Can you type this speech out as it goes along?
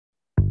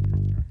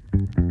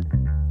Hi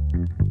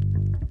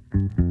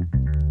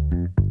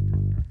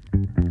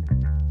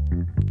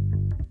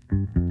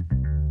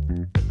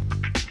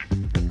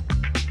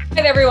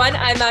everyone,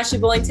 I'm Ashley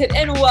Bullington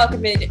and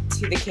welcome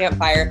to the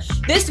Campfire.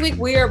 This week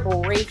we are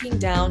breaking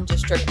down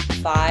District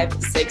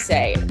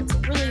 5-6A. It's a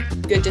really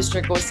good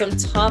district with some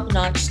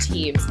top-notch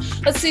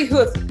teams. Let's see who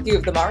a few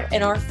of them are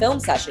in our film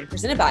session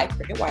presented by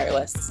Cricket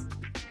Wireless.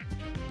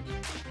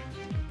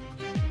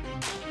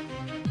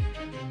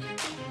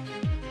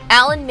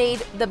 Allen made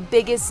the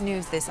biggest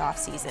news this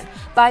offseason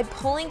by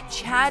pulling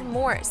Chad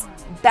Morris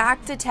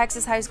back to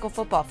Texas high school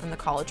football from the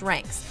college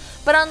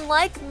ranks. But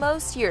unlike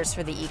most years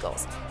for the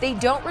Eagles, they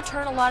don't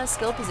return a lot of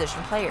skill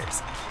position players.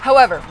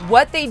 However,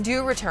 what they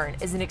do return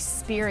is an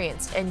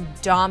experienced and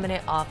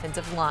dominant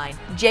offensive line.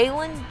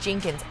 Jalen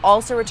Jenkins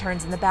also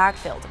returns in the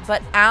backfield,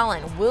 but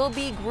Allen will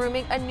be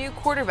grooming a new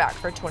quarterback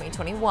for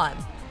 2021.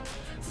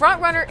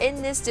 Frontrunner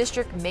in this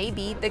district may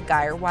be the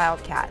Geyer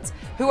Wildcats,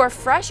 who are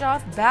fresh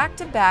off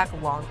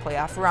back-to-back long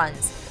playoff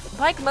runs.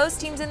 Like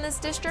most teams in this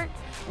district,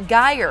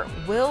 Geyer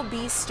will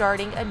be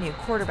starting a new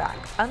quarterback.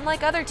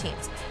 Unlike other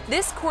teams,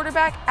 this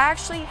quarterback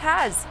actually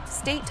has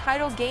state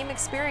title game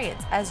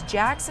experience, as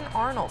Jackson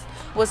Arnold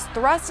was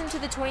thrust into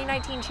the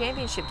 2019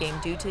 championship game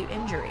due to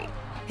injury.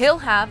 He'll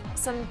have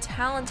some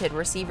talented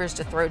receivers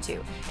to throw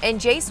to,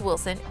 and Jace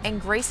Wilson and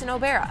Grayson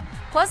O'Bara,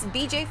 plus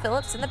BJ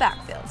Phillips in the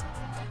backfield.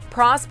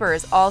 Prosper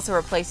is also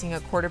replacing a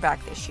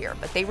quarterback this year,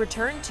 but they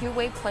return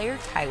two-way player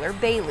Tyler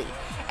Bailey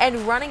and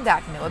running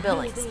back Noah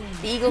Billings.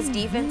 The Eagles'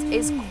 defense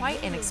is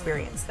quite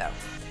inexperienced, though.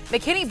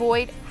 McKinney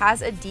Boyd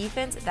has a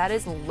defense that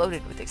is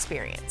loaded with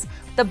experience.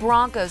 The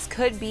Broncos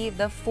could be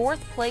the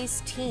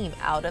fourth-place team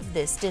out of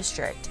this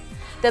district.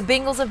 The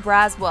Bengals of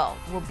Braswell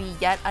will be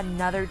yet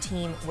another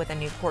team with a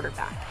new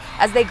quarterback,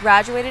 as they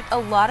graduated a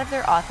lot of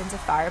their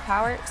offensive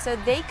firepower, so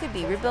they could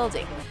be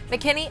rebuilding.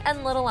 McKinney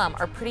and Little Elm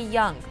are pretty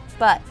young,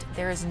 but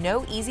there is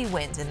no easy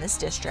wins in this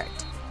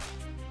district.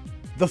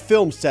 The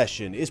film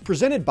session is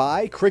presented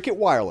by Cricket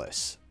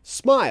Wireless.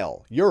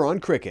 Smile, you're on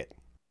Cricket.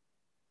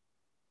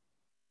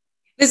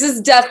 This is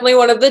definitely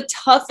one of the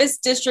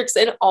toughest districts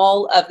in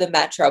all of the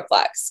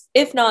Metroplex,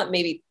 if not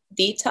maybe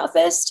the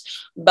toughest,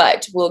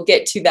 but we'll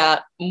get to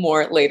that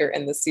more later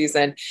in the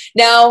season.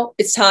 Now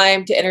it's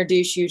time to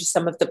introduce you to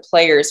some of the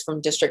players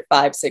from District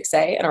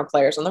 5-6A and our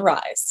players on the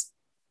rise.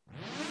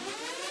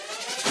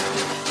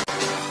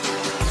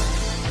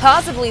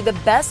 Possibly the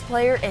best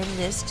player in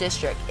this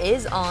district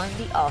is on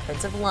the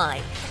offensive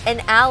line,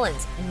 and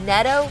Allen's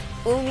Neto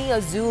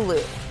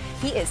Umeozulu.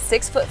 He is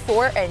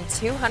 6'4" and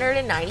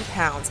 290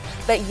 pounds,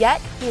 but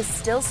yet he is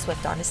still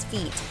swift on his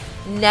feet.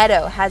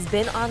 Neto has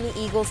been on the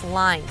Eagles'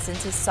 line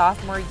since his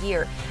sophomore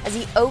year as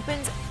he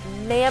opens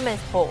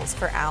mammoth holes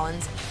for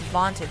Allen's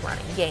vaunted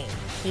running game.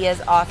 He has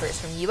offers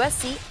from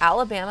USC,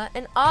 Alabama,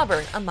 and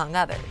Auburn, among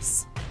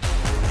others.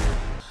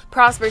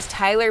 Prosper's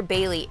Tyler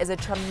Bailey is a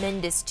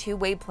tremendous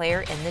two-way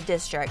player in the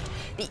district.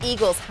 The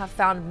Eagles have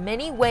found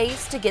many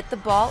ways to get the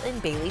ball in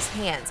Bailey's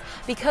hands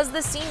because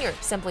the senior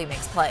simply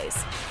makes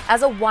plays.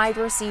 As a wide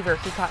receiver,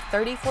 he caught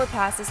 34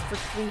 passes for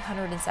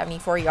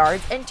 374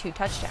 yards and 2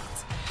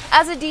 touchdowns.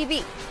 As a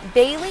DB,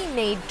 Bailey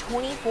made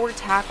 24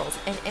 tackles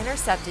and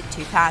intercepted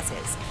 2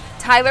 passes.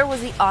 Tyler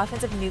was the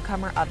offensive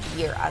newcomer of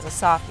the year as a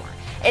sophomore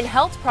and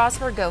helped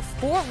Prosper go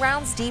 4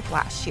 rounds deep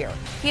last year.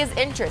 He has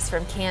interest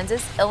from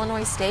Kansas,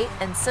 Illinois State,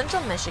 and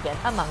Central Michigan,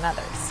 among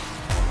others.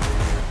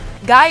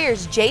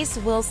 Geyer's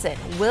Jace Wilson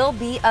will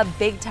be a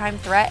big-time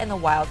threat in the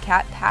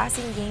Wildcat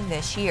passing game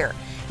this year.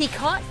 He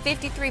caught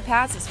 53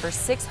 passes for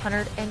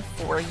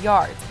 604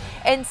 yards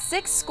and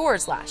 6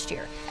 scores last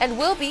year, and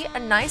will be a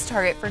nice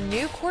target for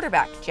new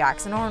quarterback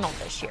Jackson Arnold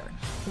this year.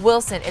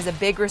 Wilson is a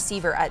big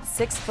receiver at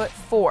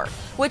 6'4",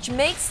 which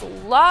makes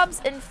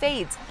lobs and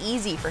fades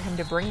easy for him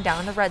to bring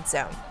down the red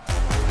zone.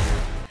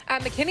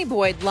 At McKinney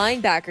Boyd,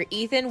 linebacker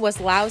Ethan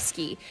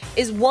Waslowski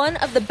is one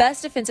of the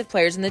best defensive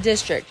players in the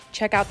district.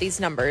 Check out these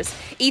numbers.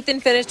 Ethan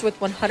finished with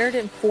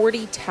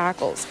 140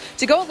 tackles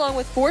to go along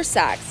with 4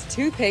 sacks,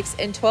 2 picks,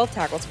 and 12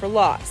 tackles for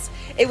loss.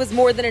 It was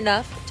more than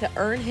enough to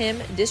earn him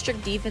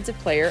District Defensive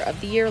Player of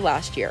the Year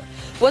last year.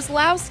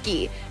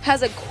 Waslowski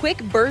has a quick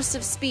burst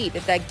of speed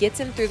that gets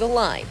him through the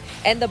line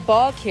and the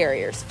ball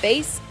carrier's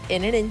face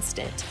in an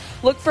instant.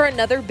 Look for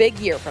another big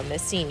year from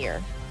this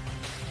senior.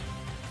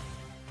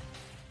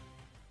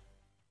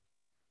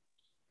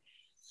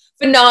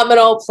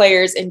 Phenomenal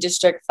players in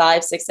District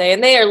 5-6A,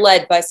 and they are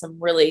led by some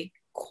really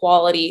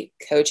quality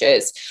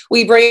coaches.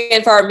 We bring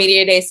in for our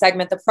Media Day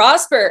segment the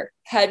Prosper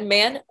head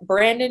man,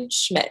 Brandon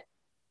Schmidt.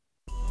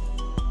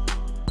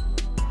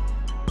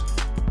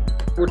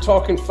 We're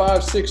talking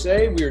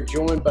 5-6A. We are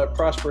joined by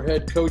Prosper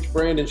head coach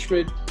Brandon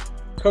Schmidt.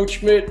 Coach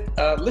Schmidt,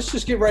 let's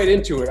just get right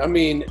into it. I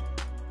mean,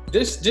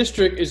 this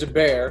district is a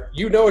bear.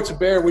 You know it's a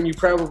bear when you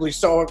probably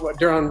saw it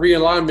during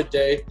realignment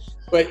day.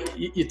 But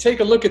you take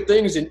a look at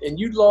things, and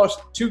you lost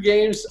 2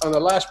 games on the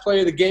last play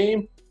of the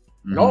game.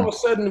 And all of a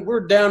sudden,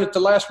 we're down at the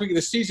last week of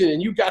the season,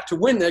 and you got to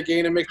win that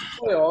game and make the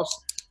playoffs.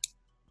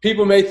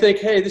 People may think,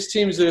 hey, this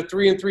team is a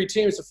 3-3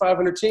 team. It's a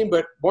 500 team.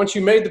 But once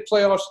you made the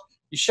playoffs,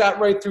 you shot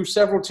right through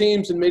several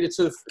teams and made it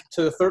to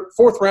the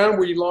fourth round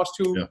where you lost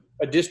to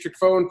a district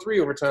foe in 3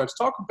 overtimes.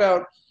 Talk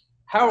about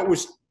how it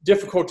was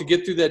difficult to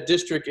get through that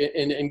district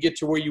and get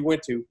to where you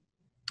went to.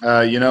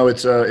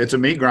 It's a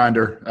meat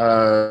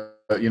grinder.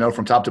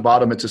 From top to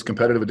bottom, it's as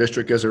competitive a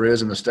district as there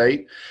is in the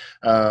state.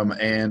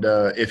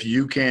 If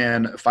you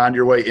can find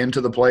your way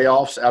into the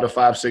playoffs out of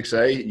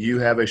 5-6A, you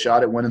have a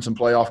shot at winning some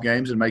playoff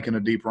games and making a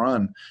deep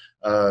run.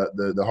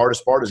 The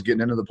hardest part is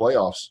getting into the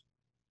playoffs.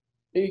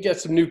 You got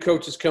some new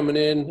coaches coming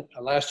in.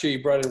 Last year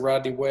you brought in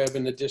Rodney Webb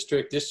in the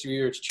district. This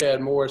year it's Chad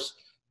Morris.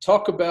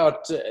 Talk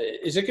about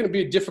is it going to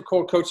be a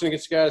difficult coaching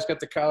against guys got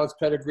the college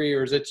pedigree,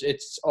 or is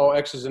it's all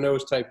X's and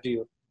O's type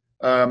deal?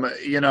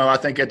 I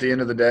think at the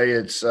end of the day,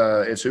 it's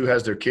who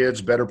has their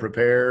kids better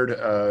prepared,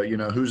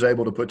 who's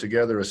able to put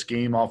together a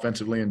scheme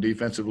offensively and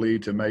defensively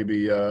to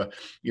maybe,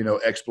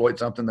 exploit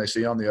something they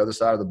see on the other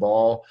side of the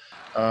ball.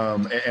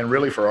 And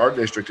really for our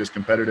district, as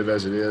competitive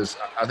as it is,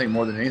 I think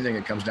more than anything,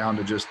 it comes down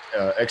to just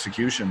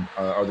execution.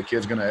 Are the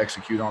kids going to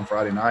execute on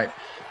Friday night?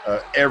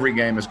 Every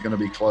game is going to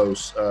be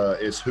close.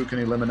 It's who can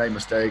eliminate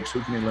mistakes,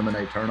 who can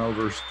eliminate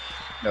turnovers.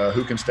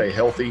 Who can stay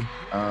healthy.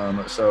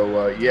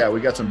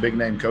 We got some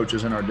big-name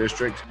coaches in our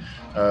district.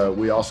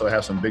 We also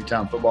have some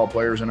big-time football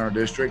players in our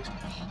district,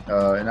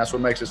 and that's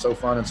what makes it so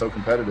fun and so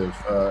competitive.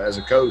 As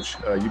a coach,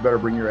 you better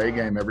bring your A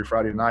game every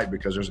Friday night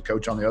because there's a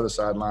coach on the other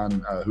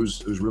sideline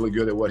who's really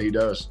good at what he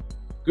does.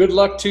 Good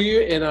luck to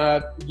you,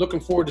 and looking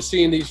forward to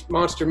seeing these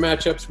monster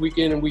matchups week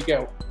in and week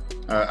out.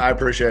 I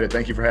appreciate it.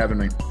 Thank you for having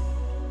me.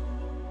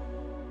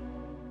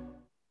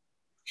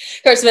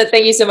 Coach Smith,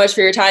 thank you so much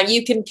for your time.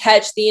 You can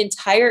catch the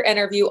entire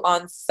interview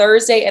on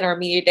Thursday in our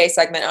Media Day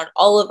segment on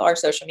all of our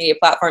social media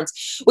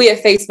platforms. We have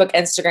Facebook,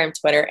 Instagram,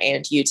 Twitter,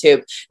 and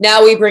YouTube.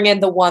 Now we bring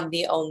in the one,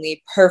 the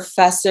only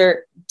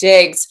Professor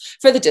Diggs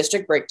for the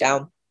district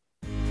breakdown.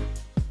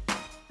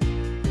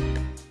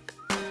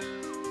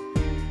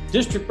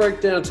 District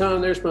breakdown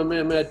time. There's my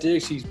man, Matt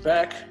Diggs. He's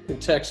back in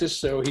Texas,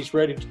 so he's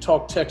ready to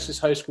talk Texas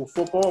high school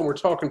football, and we're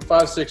talking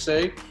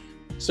 5-6A.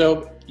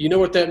 So you know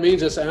what that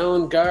means. That's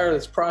Allen, Geyer,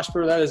 that's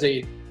Prosper. That is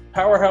a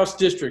powerhouse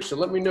district. So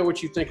let me know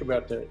what you think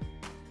about that.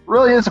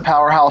 Really is a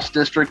powerhouse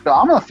district, but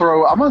I'm gonna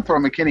throw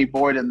McKinney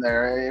Boyd in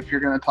there if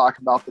you're gonna talk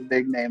about the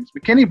big names.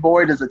 McKinney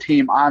Boyd is a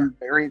team I'm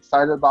very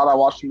excited about. I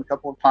watched them a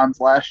couple of times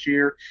last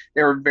year.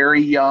 They were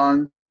very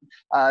young.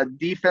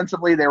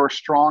 Defensively, they were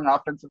strong.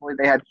 Offensively,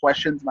 they had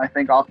questions, and I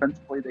think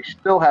offensively they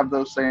still have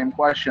those same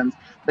questions.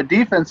 But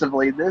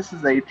defensively, this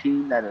is a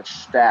team that is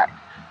stacked.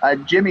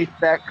 Jimmy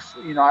Fex,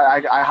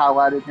 I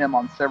highlighted him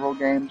on several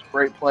games.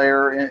 Great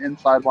player,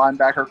 inside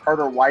linebacker.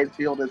 Carter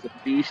Whitefield is a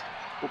beast.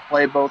 Will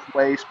play both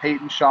ways.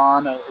 Peyton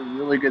Shawn, a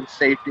really good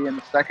safety in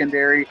the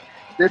secondary.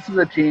 This is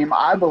a team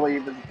I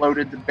believe is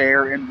loaded to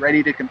bear and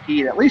ready to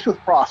compete, at least with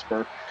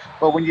Prosper.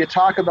 But when you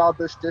talk about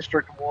this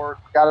district award,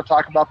 we've got to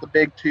talk about the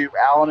big two,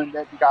 Allen and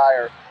Denton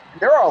Geyer.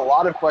 There are a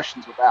lot of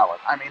questions with Allen.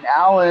 I mean,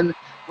 Allen,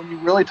 when you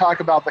really talk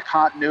about the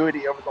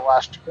continuity over the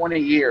last 20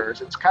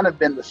 years, it's kind of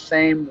been the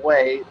same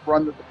way.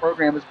 The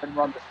program has been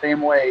run the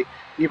same way,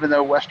 even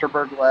though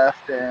Westerberg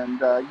left and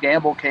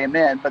Gamble came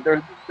in. But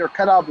they're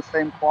cut out of the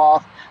same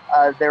cloth.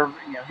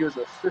 He was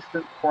an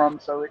assistant for them,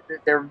 so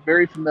they're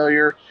very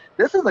familiar.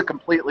 This is a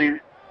completely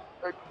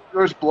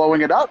they're just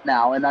blowing it up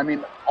now. And I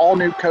mean, all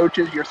new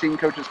coaches, you're seeing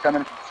coaches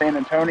coming from San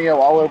Antonio,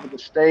 all over the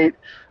state.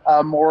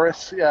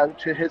 Morris,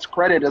 to his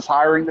credit, is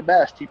hiring the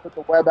best. He put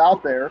the web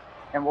out there,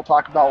 and we'll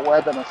talk about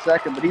Webb in a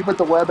second, but he put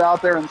the web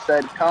out there and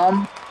said,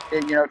 come,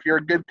 and, if you're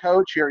a good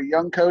coach, you're a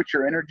young coach,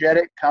 you're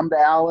energetic, come to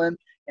Allen.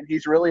 And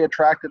he's really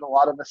attracted a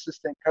lot of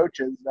assistant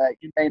coaches that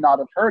you may not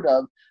have heard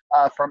of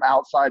from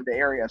outside the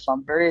area. So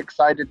I'm very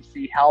excited to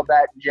see how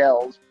that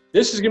gels.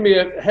 This is going to be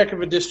a heck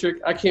of a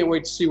district. I can't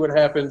wait to see what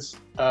happens.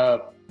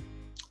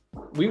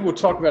 We will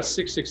talk about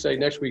 6-6A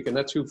next week, and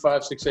that's who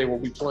 5-6A will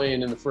be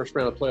playing in the first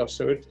round of playoffs.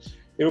 So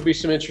it'll be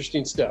some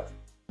interesting stuff.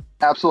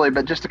 Absolutely.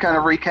 But just to kind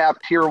of recap,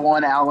 Tier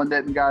 1, Allen,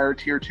 Denton Geyer.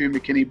 Tier 2,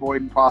 McKinney,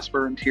 Boyd, and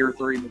Prosper. And Tier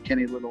 3,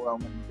 McKinney, Little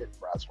Elm, and Denton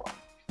Braswell.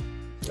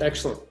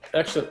 Excellent.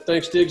 Excellent.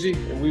 Thanks, Diggsy,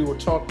 and we will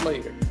talk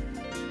later.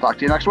 Talk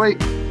to you next week.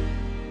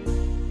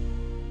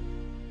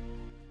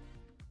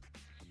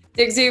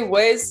 Diggsy,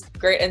 Wiz,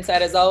 great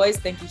insight as always.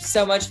 Thank you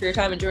so much for your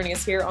time and joining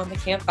us here on the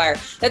Campfire.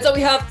 That's all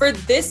we have for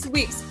this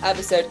week's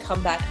episode.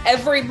 Come back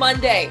every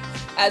Monday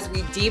as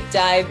we deep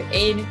dive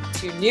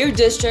into new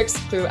districts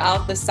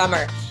throughout the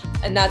summer.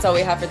 And that's all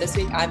we have for this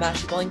week. I'm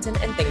Ashley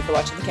Bullington, and thank you for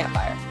watching the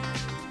Campfire.